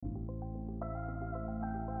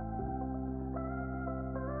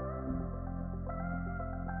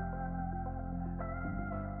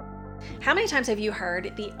How many times have you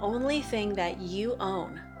heard the only thing that you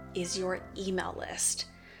own is your email list?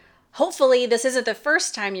 Hopefully, this isn't the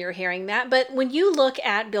first time you're hearing that, but when you look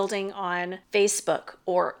at building on Facebook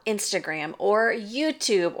or Instagram or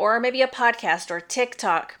YouTube or maybe a podcast or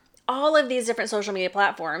TikTok, all of these different social media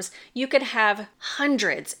platforms, you could have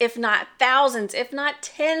hundreds, if not thousands, if not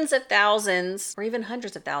tens of thousands, or even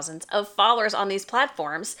hundreds of thousands of followers on these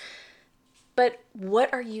platforms. But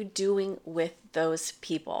what are you doing with those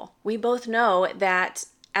people? We both know that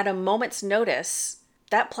at a moment's notice,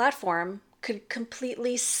 that platform could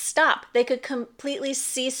completely stop. They could completely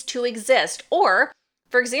cease to exist. Or,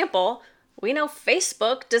 for example, we know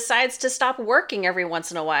Facebook decides to stop working every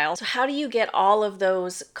once in a while. So how do you get all of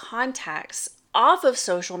those contacts off of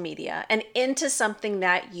social media and into something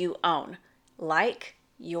that you own, like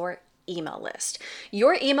your email list?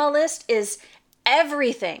 Your email list is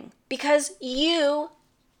everything because you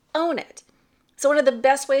own it. So one of the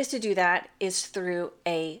best ways to do that is through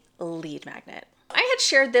a lead magnet. I had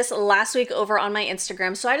shared this last week over on my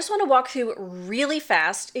Instagram, so I just want to walk through really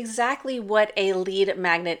fast exactly what a lead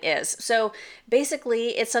magnet is. So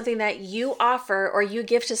basically, it's something that you offer or you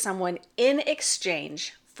give to someone in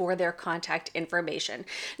exchange for their contact information.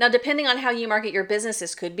 Now, depending on how you market your business,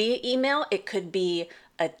 this could be email, it could be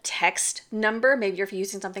a text number, maybe you're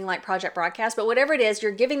using something like Project Broadcast, but whatever it is,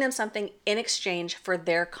 you're giving them something in exchange for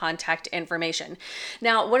their contact information.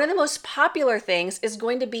 Now, one of the most popular things is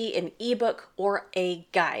going to be an ebook or a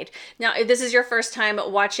guide. Now, if this is your first time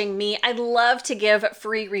watching me, I love to give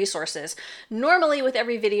free resources. Normally with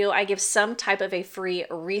every video, I give some type of a free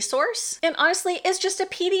resource. And honestly, it's just a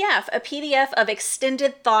PDF of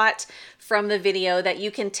extended thought from the video that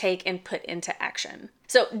you can take and put into action.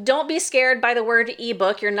 So don't be scared by the word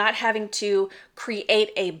ebook. You're not having to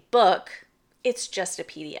create a book. It's just a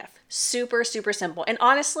PDF. Super, super simple. And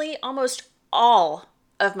honestly, almost all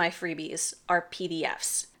of my freebies are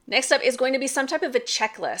PDFs. Next up is going to be some type of a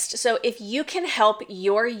checklist. So if you can help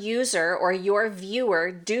your user or your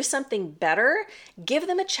viewer do something better, give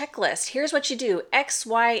them a checklist. Here's what you do, X,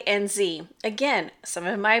 Y, and Z. Again, some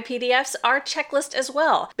of my PDFs are checklist as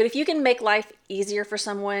well. But if you can make life easier for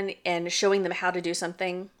someone and showing them how to do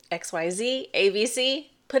something, X, Y, Z, ABC,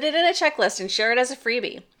 put it in a checklist and share it as a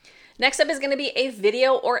freebie. Next up is going to be a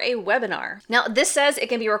video or a webinar. Now, this says it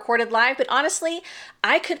can be recorded live, but honestly,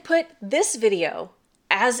 I could put this video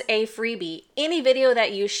as a freebie. Any video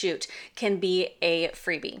that you shoot can be a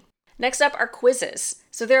freebie. Next up are quizzes.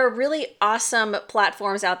 So there are really awesome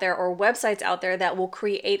platforms out there or websites out there that will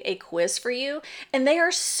create a quiz for you, and they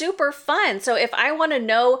are super fun. So if I want to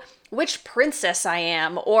know which princess I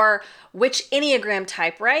am or which Enneagram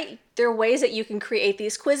type, right? There are ways that you can create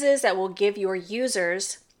these quizzes that will give your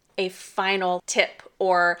users a final tip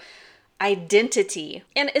or identity.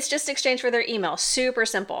 And it's just exchange for their email. Super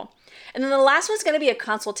simple. And then the last one's going to be a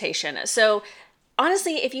consultation. So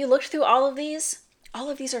honestly, if you looked through all of these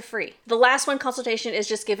are free. The last one, consultation, is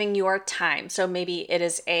just giving your time. So maybe it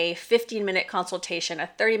is a 15-minute consultation, a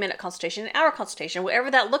 30-minute consultation, an hour consultation,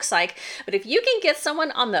 whatever that looks like. But if you can get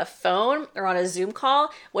someone on the phone or on a Zoom call,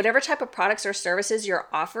 whatever type of products or services you're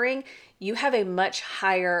offering, you have a much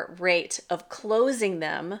higher rate of closing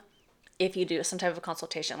them if you do some type of a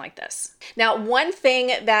consultation like this. Now, one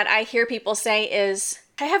thing that I hear people say is,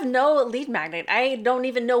 I have no lead magnet. I don't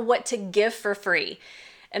even know what to give for free.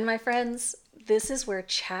 And my friends, this is where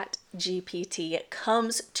ChatGPT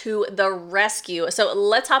comes to the rescue. So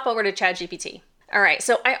let's hop over to ChatGPT. All right,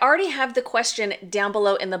 so I already have the question down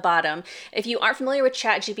below in the bottom. If you aren't familiar with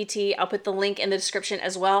ChatGPT, I'll put the link in the description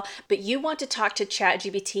as well, but you want to talk to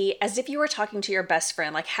ChatGPT as if you were talking to your best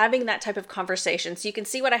friend, like having that type of conversation. So you can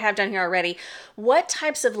see what I have done here already. What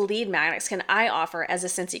types of lead magnets can I offer as a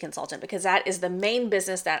Scentsy consultant? Because that is the main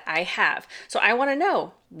business that I have. So I want to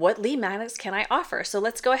know, what lead magnets can I offer? So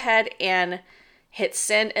let's go ahead and hit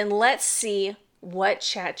send and let's see what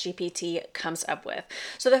ChatGPT comes up with.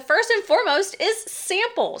 So the first and foremost is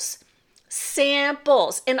samples.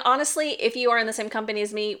 Samples. And honestly, if you are in the same company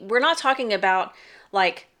as me, we're not talking about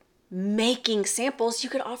like making samples. You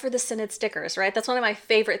could offer the scented stickers, right? That's one of my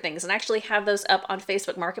favorite things. And I actually have those up on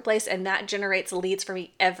Facebook Marketplace, and that generates leads for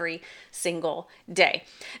me every single day.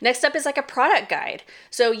 Next up is like a product guide.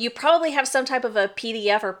 So you probably have some type of a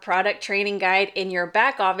PDF or product training guide in your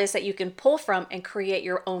back office that you can pull from and create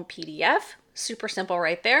your own PDF. Super simple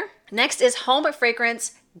right there. Next is home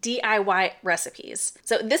fragrance DIY recipes.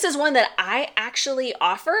 So this is one that I actually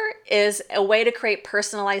offer, is a way to create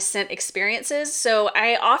personalized scent experiences. So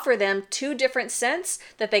I offer them 2 different scents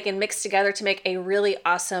that they can mix together to make a really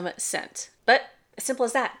awesome scent. But As simple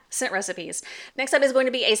as that. Scent recipes. Next up is going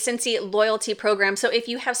to be a Scentsy loyalty program. So if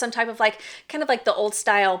you have some type of kind of like the old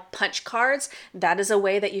style punch cards, that is a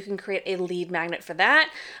way that you can create a lead magnet for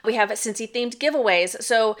that. We have Scentsy themed giveaways.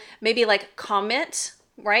 So maybe like comment,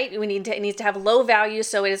 right? It needs to have low value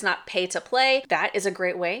so it is not pay to play. That is a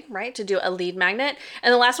great way, right, to do a lead magnet.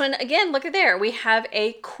 And the last one, again, look at there. We have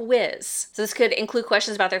a quiz. So this could include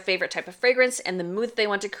questions about their favorite type of fragrance and the mood that they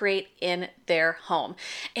want to create in their home.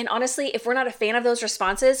 And honestly, if we're not a fan of those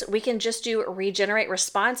responses, we can just do regenerate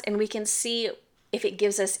response and we can see if it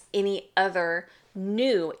gives us any other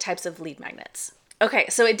new types of lead magnets. Okay,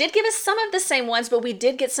 so it did give us some of the same ones, but we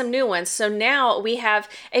did get some new ones. So now we have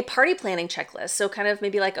a party planning checklist. So kind of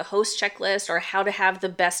maybe like a host checklist or how to have the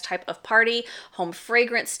best type of party, home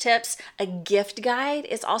fragrance tips, a gift guide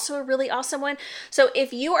is also a really awesome one. So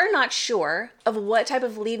if you are not sure of what type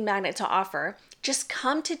of lead magnet to offer, just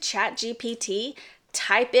come to ChatGPT,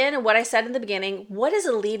 type in what I said in the beginning, what is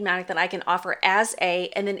a lead magnet that I can offer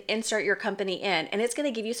and then insert your company in, and it's going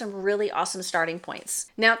to give you some really awesome starting points.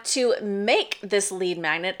 Now, to make this lead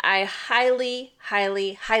magnet, I highly,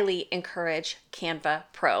 highly, highly encourage Canva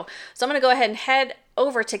Pro. So I'm going to go ahead and head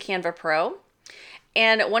over to Canva Pro,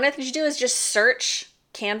 and one of the things you do is just search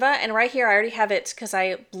Canva, and right here I already have it because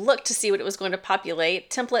I looked to see what it was going to populate.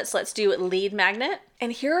 Templates, let's do lead magnet,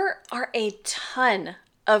 and here are a ton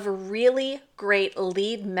of really great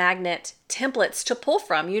lead magnet templates to pull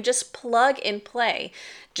from. You just plug and play.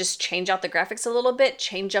 Just change out the graphics a little bit,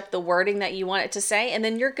 change up the wording that you want it to say, and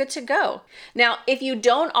then you're good to go. Now, if you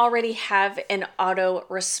don't already have an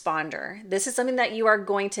autoresponder, this is something that you are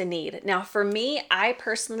going to need. Now, for me, I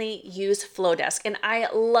personally use Flowdesk, and I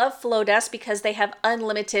love Flowdesk because they have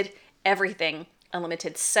unlimited everything.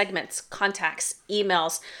 Unlimited segments, contacts,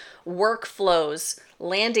 emails, workflows,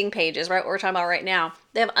 landing pages, right? What we're talking about right now.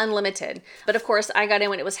 They have unlimited. But of course, I got in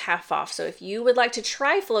when it was half off. So if you would like to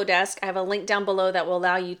try Flowdesk, I have a link down below that will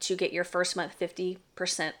allow you to get your first month 50%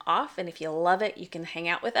 off. And if you love it, you can hang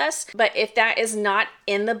out with us. But if that is not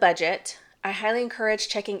in the budget, I highly encourage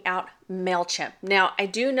checking out MailChimp. Now, I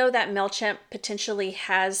do know that MailChimp potentially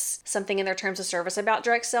has something in their terms of service about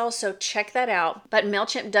direct sales, so check that out. But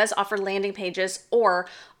MailChimp does offer landing pages or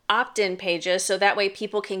opt-in pages, so that way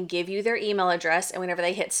people can give you their email address, and whenever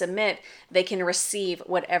they hit submit, they can receive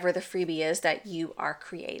whatever the freebie is that you are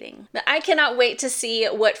creating. But I cannot wait to see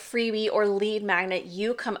what freebie or lead magnet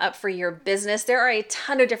you come up for your business. There are a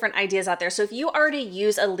ton of different ideas out there, so if you already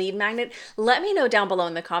use a lead magnet, let me know down below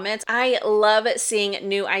in the comments. I love seeing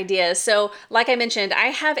new ideas. So like I mentioned, I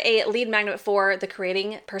have a lead magnet for the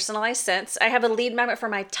creating personalized scents. I have a lead magnet for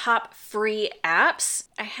my top free apps.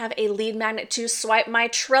 I have a lead magnet to swipe my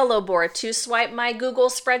Trello board, to swipe my Google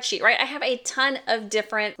spreadsheet, right? I have a ton of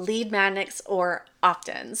different lead magnets or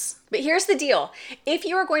opt-ins. But here's the deal. If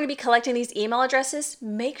you are going to be collecting these email addresses,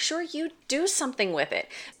 make sure you do something with it.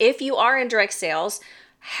 If you are in direct sales,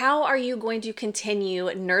 how are you going to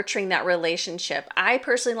continue nurturing that relationship? I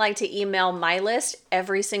personally like to email my list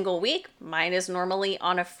every single week. Mine is normally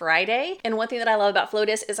on a Friday. And one thing that I love about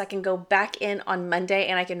Flowdesk is I can go back in on Monday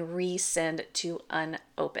and I can resend to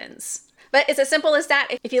unopens. But it's as simple as that.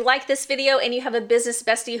 If you like this video and you have a business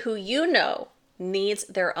bestie who you know needs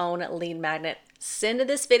their own lead magnet, send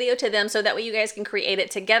this video to them so that way you guys can create it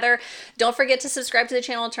together. Don't forget to subscribe to the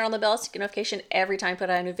channel and turn on the bell so you get notification every time I put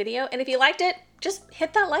out a new video. And if you liked it, just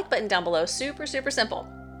hit that like button down below. Super, super simple.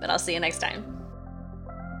 But I'll see you next time.